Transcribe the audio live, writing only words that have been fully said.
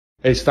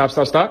Hey,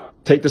 stop.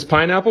 Take this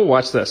pineapple,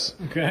 watch this.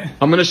 Okay.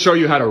 I'm gonna show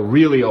you how to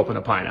really open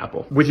a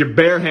pineapple. With your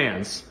bare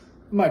hands.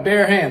 My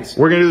bare hands.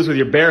 We're gonna do this with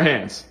your bare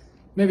hands.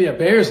 Maybe a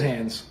bear's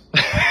hands.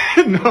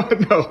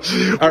 No.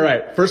 All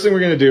right, first thing we're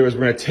gonna do is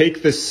we're gonna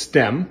take this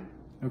stem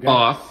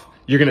off.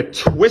 You're gonna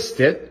twist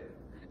it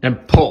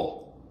and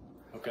pull.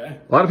 Okay.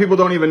 A lot of people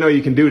don't even know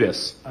you can do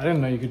this. I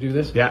didn't know you could do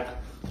this. Yeah.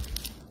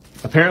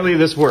 Apparently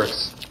this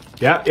works.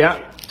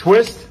 Yeah.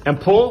 Twist and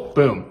pull,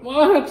 boom.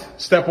 What?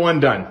 Step 1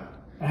 done.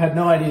 I had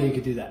no idea you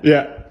could do that.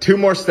 Yeah, 2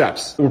 more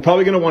steps. We're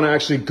probably gonna wanna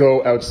actually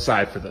go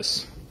outside for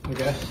this.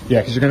 Okay.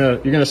 Yeah, because you're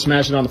gonna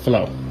smash it on the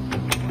flow.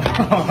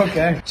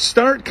 Okay.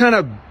 Start kind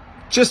of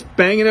just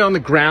banging it on the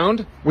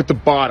ground with the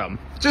bottom,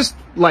 just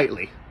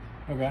lightly.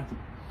 Okay.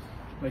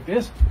 Like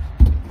this?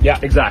 Yeah,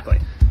 exactly.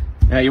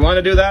 Now you want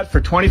to do that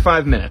for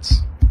 25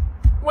 minutes.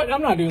 What?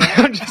 I'm not doing that.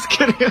 I'm just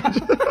kidding.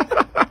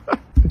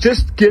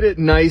 Just get it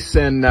nice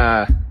and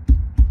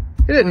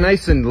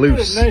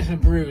loose. Nice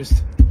and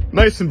bruised.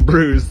 Nice and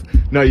bruised.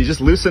 No, you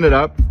just loosen it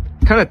up.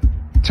 Kind of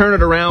turn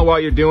it around while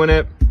you're doing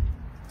it.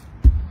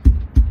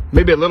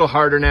 Maybe a little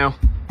harder now.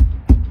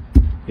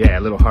 Yeah,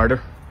 a little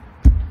harder.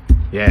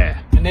 Yeah.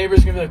 The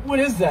neighbor's gonna be like, what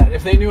is that?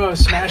 If they knew I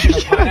was smashing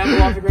a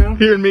pineapple off the ground.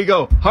 Hearing me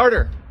go,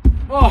 harder.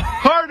 Oh.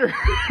 Harder.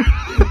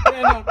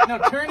 Yeah, now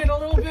turn it a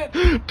little bit.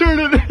 Turn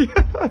it.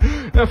 Yeah.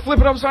 Now flip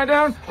it upside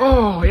down.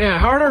 Oh, yeah,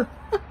 harder.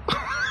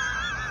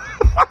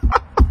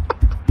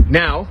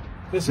 Now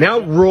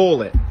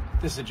roll it.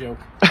 This is a joke.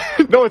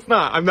 No, it's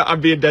not.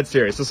 I'm being dead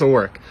serious. This will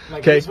work.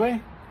 Like this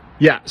way?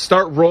 Yeah,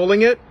 start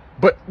rolling it,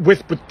 but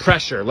with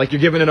pressure, like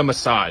you're giving it a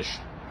massage.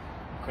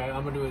 Okay,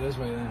 I'm gonna do it this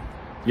way then.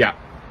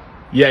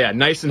 Yeah,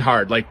 nice and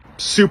hard, like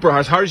super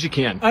hard, as hard as you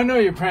can. I know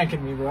you're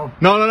pranking me, bro.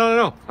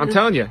 No. I'm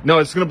telling you. No,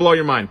 it's gonna blow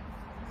your mind.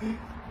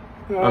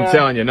 I'm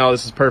telling you. No,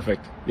 this is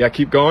perfect. Yeah,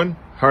 keep going.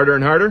 Harder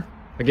and harder.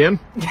 Again.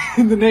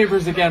 The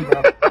neighbors again,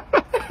 bro.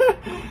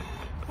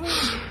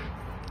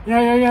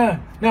 Yeah.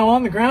 Now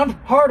on the ground,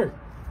 harder.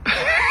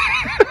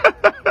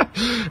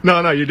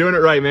 No, you're doing it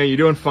right, man. You're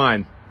doing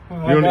fine.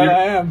 I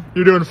am.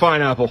 You're doing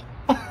fine, Apple.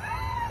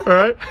 All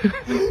right.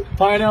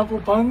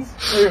 Pineapple puns?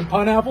 Or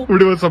pun apple? We're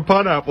doing some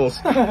pun apples.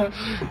 All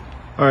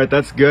right,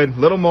 that's good.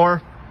 Little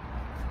more.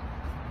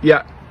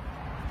 Yeah,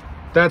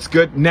 that's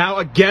good. Now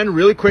again,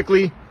 really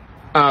quickly,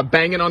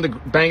 bang it on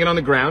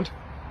the ground.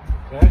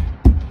 Okay.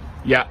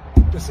 Yeah.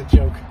 This is a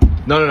joke.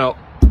 No.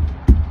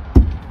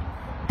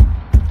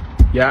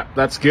 Yeah,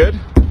 that's good.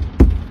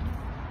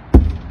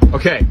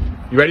 Okay,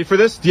 you ready for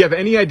this? Do you have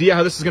any idea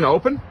how this is gonna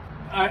open?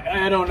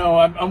 I don't know.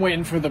 I'm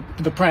waiting for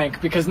the prank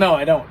because no,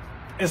 I don't.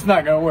 It's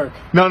not gonna work.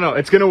 No,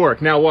 it's gonna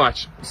work. Now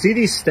watch. See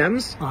these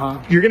stems?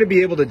 You're gonna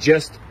be able to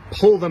just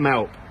pull them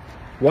out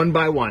one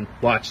by one.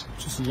 Watch.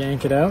 Just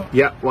yank it out?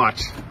 Yeah,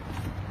 watch.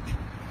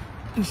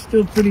 It's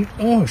still pretty...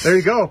 Oh, there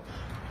you go.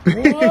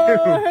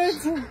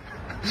 What?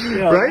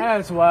 Yo, right?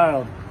 That's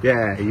wild.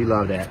 Yeah, you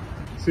love that.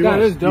 See,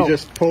 that is dope. You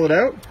just pull it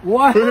out.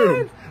 What?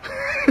 Boom.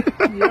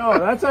 Yo,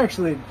 that's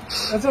actually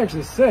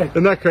sick.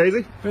 Isn't that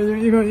crazy?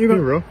 You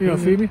gonna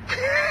feed me?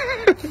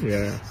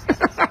 Yeah.